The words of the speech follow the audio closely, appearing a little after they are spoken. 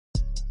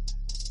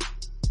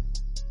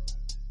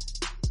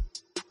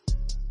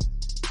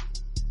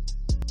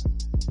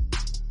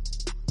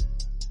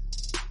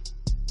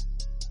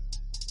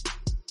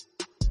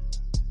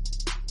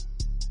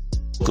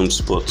Welcome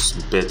Sports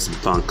Bet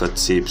Banker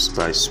Tips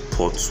by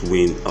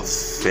Sportswin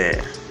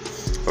Affair.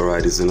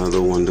 Alright, it's another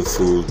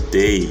wonderful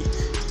day.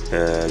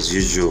 As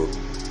usual,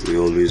 we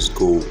always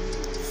go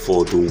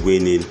for the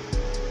winning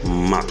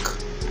mark.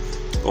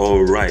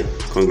 Alright,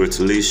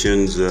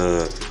 congratulations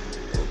to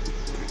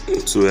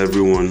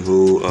everyone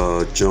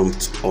who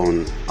jumped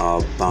on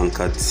our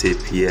banker tip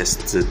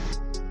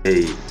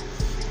yesterday.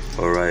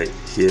 Alright,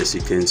 here as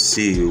you can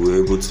see, we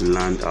were able to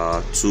land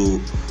our two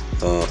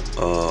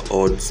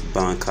odds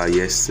banker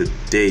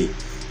yesterday.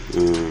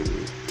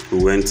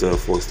 We went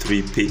for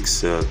 3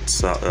 picks, 2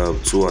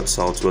 at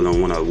Southwell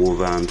and 1 at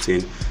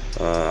Wolverhampton.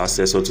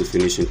 Assessor to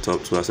finish in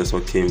top 2.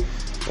 Assessor came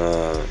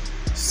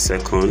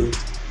second,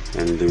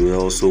 and we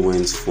also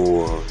went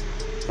for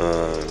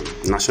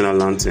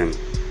National Anthem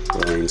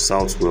in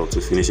Southwell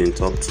to finish in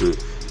top 2.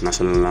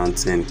 National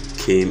Anthem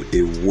came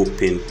a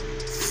whooping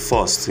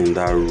first in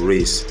that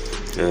race.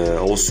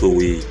 Also,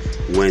 we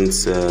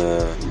went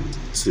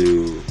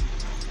to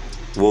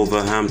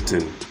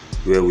Wolverhampton,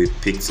 where we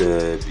picked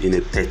in a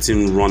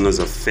 13 runners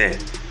affair,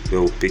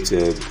 where we picked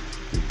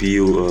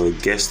Bill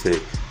Geste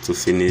to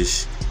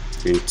finish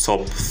in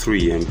top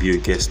 3, and Bill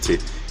Geste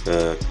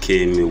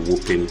came a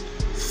whooping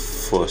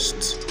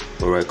first.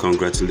 Alright,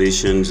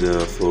 congratulations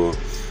for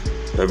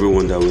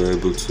everyone that were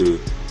able to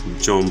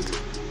jump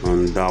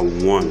on that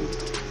one.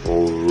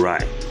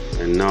 Alright,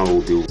 and now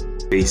we'll be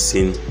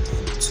facing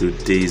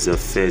today's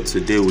affair.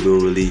 Today we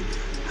don't really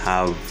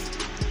have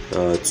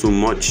too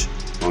much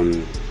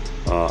on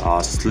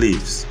our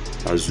sleeves,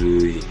 as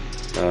we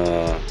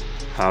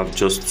have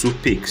just 2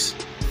 picks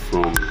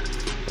from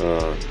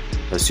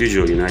as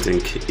usual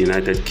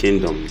United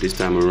Kingdom. This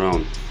time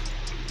around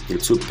the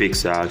 2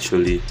 picks are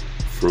actually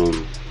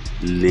from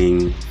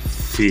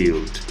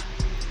Lingfield.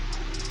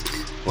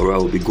 Alright,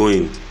 we'll be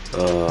going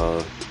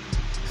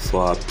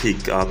for our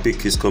pick. Our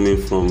pick is coming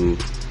from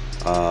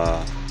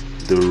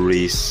the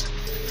race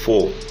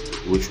 4,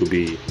 which will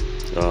be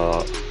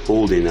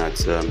holding at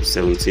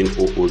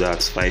 17:00,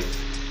 that's 5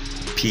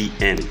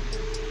 p.m.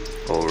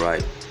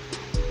 Alright,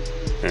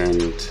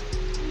 and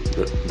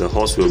the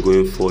horse we're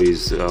going for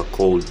is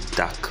called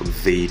Dark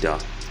Vader.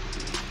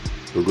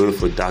 We're going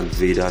for Dark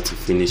Vader to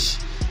finish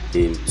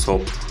in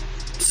top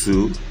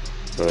 2.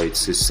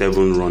 It's a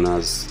 7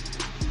 runners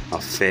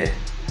affair,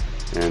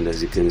 and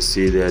as you can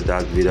see there,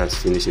 Dark Vader to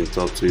finish in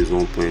top 2 is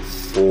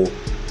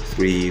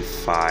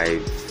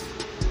 1.435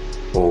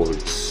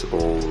 odds.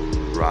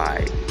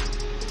 Alright.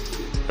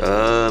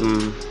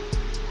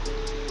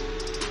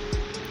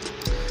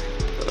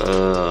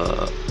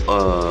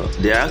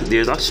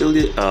 There's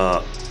actually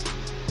a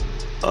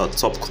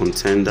top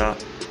contender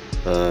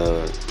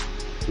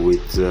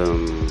with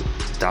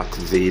Dark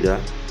Vader.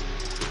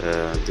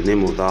 The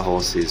name of that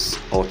horse is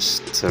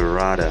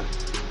Ochterada.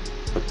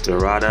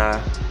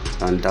 Ochterada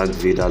and Dark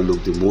Vader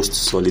look the most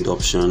solid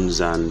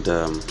options, and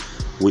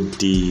with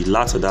the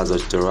latter, that's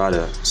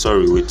Ochterada.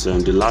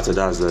 The latter,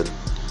 that's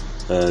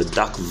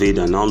Dark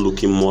Vader, now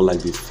looking more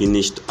like the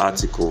finished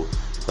article.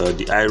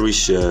 The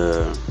Irish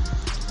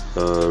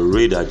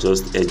Raider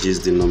just edges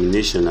the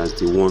nomination as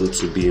the one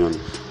to be on.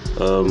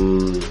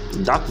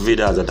 Dark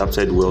Vader has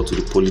adapted well to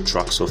the poly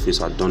track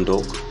surface at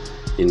Dundalk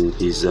in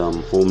his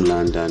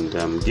homeland, and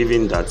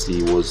given that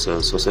he was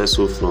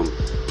successful from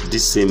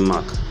this same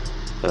mark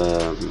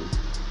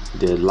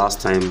the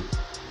last time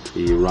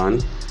he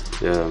ran,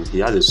 he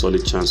has a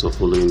solid chance of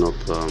following up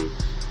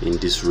in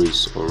this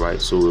race.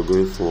 Alright, so we're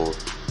going for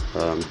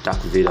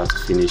Dark Vader to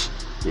finish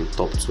in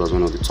top 2 as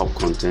one of the top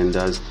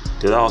contenders.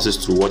 The other horses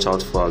to watch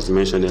out for, as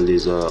mentioned earlier,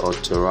 is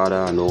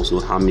Ochterada and also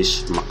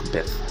Hamish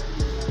Macbeth.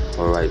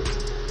 Alright,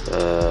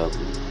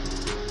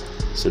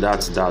 so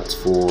that's that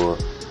for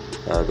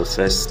the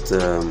first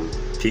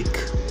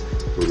pick.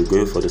 We'll be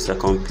going for the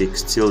second pick,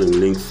 still in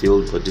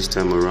Lingfield, but this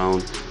time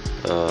around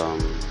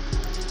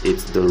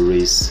it's the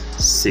race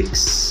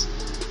 6,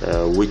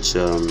 which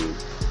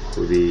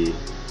will be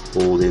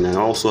holding, and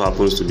also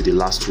happens to be the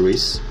last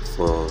race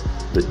for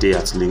the day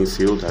at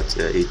Lingfield at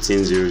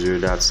 18:00.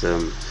 That's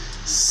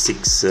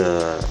 6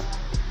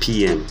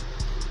 p.m.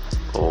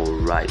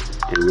 Alright,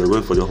 and we're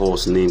going for the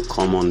horse named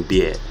Common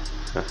Bear.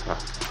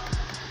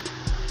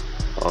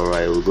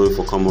 Alright, we're going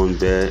for Common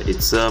Bear.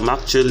 It's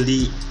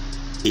actually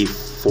a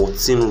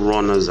 14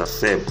 runners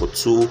affair, but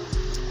 2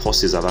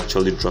 horses have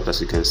actually dropped. As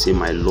you can see,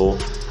 My Law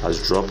has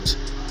dropped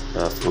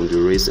from the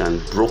race,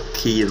 and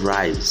Brookie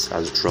Rise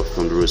has dropped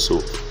from the race.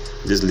 So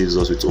this leaves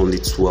us with only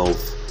 12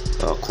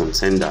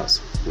 contenders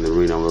in the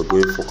ring, and we're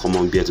going for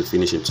Common Bear to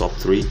finish in top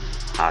 3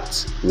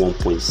 at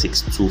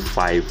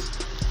 1.625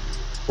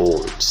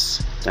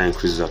 odds. That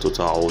increases our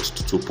total odds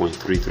to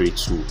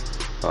 2.332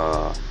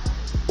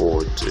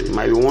 odds. You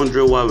might be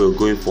wondering why we're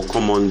going for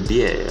Common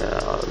Bear.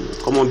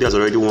 Common Bear has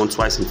already won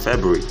twice in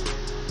February.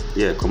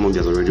 Yeah, Common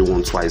Bear has already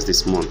won twice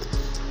this month,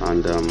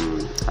 and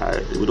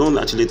we don't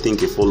actually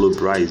think a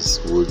followed rise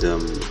would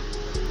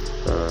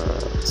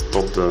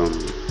stop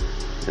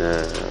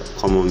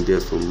Common Bear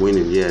from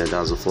winning. Yeah,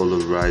 that's a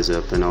followed rise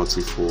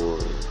penalty for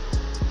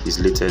his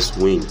latest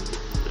win.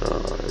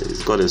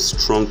 He's got a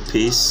strong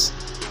pace,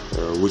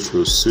 which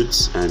will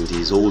suit, and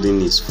he's holding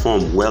his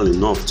form well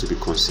enough to be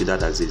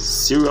considered as a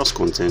serious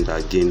contender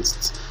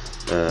against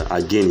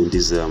again in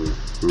this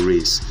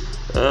race.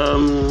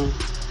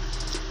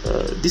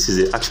 This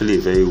is actually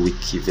a very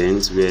weak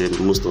event where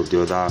most of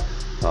the other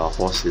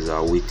horses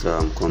are weak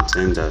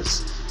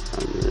contenders,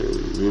 and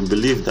we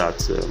believe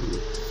that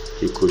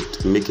he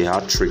could make a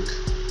hat trick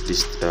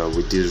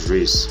with this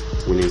race,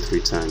 winning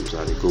 3 times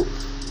at a go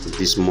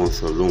this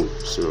month alone.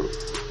 So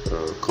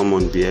Come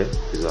On Bear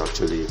is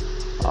actually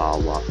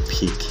our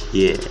pick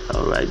here.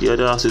 All right, the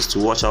other horses to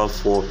watch out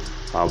for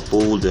are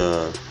Bold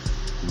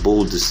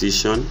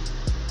Decision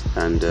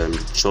and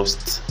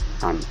Just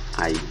an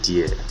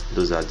Idea.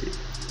 Those are the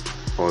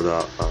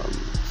other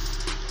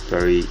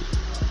very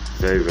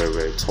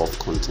tough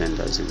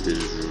contenders in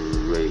this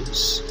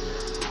race.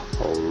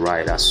 All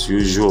right, as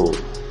usual,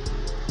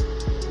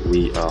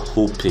 we are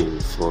hoping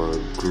for a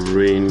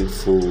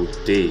rainful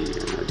day,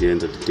 and at the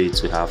end of the day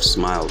to have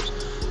smiles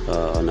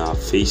on our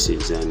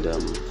faces, and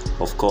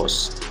of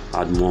course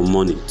add more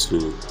money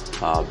to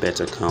our bet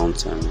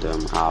account and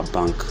our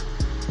bank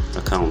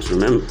accounts.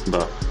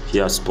 Remember,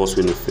 here at Sports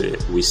Winning Fair,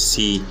 we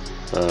see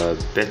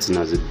betting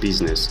as a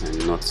business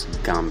and not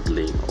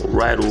gambling. All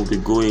right, we'll be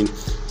going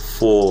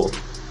for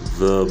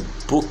the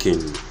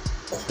booking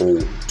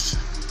code.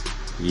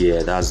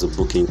 Yeah, that's the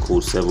booking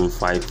code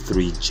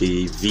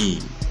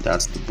 753JV.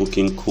 That's the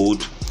booking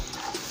code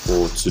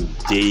for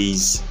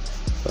today's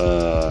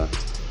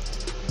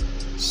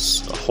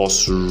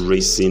horse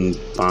racing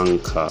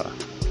banker.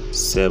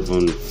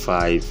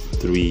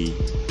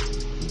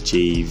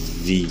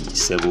 753JV.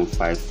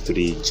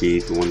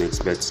 753JV. One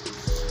expert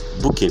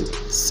booking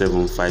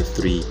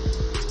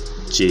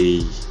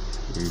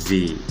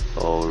 753JV.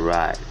 All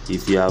right,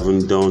 if you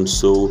haven't done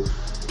so,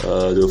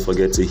 don't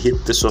forget to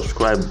hit the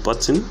subscribe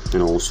button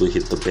and also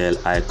hit the bell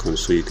icon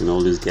so you can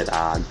always get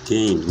our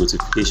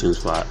notifications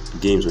for our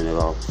games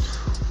whenever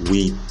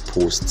we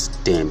post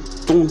them.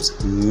 Don't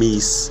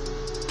miss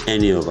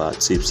any of our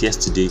tips.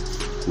 Yesterday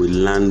we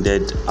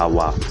landed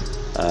our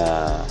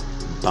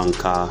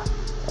banker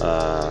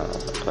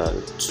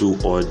 2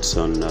 odds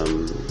on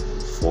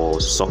for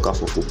soccer,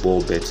 for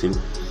football betting.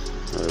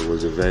 It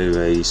was a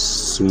very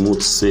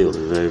smooth sail,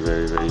 a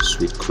very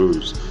sweet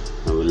cruise,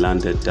 and we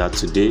landed that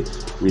today.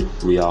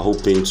 We are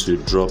hoping to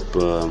drop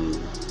a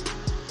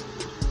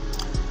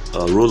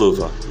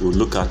rollover. We'll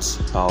look at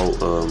how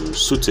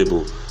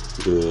suitable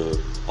the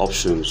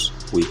options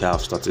we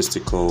have,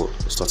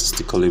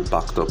 statistically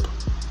backed up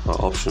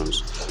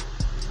options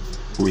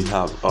we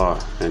have are,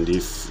 and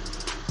if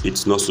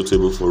it's not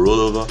suitable for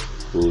rollover,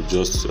 we'll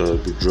just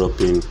be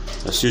dropping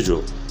as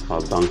usual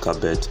our banker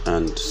bet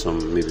and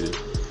some maybe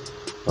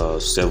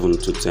 7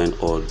 to 10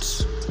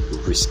 odds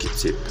risky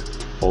tip.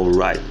 All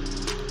right,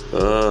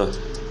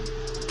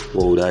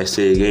 what would I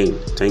say again?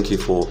 Thank you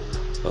for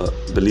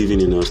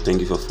believing in us.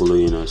 Thank you for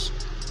following us.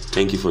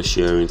 Thank you for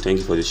sharing. Thank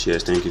you for the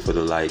shares. Thank you for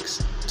the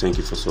likes. Thank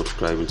you for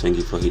subscribing. Thank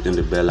you for hitting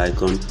the bell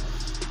icon.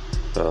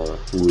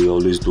 We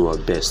always do our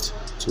best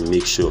to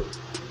make sure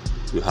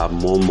you have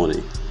more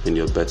money in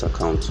your bet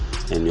account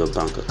and your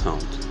bank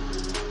account.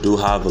 Do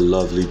have a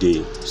lovely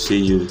day. See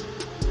you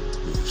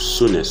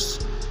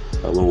soonest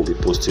when we'll be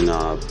posting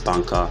our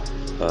banker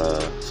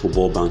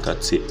football banker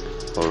tip.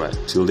 All right,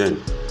 till then,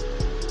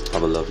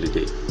 have a lovely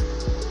day.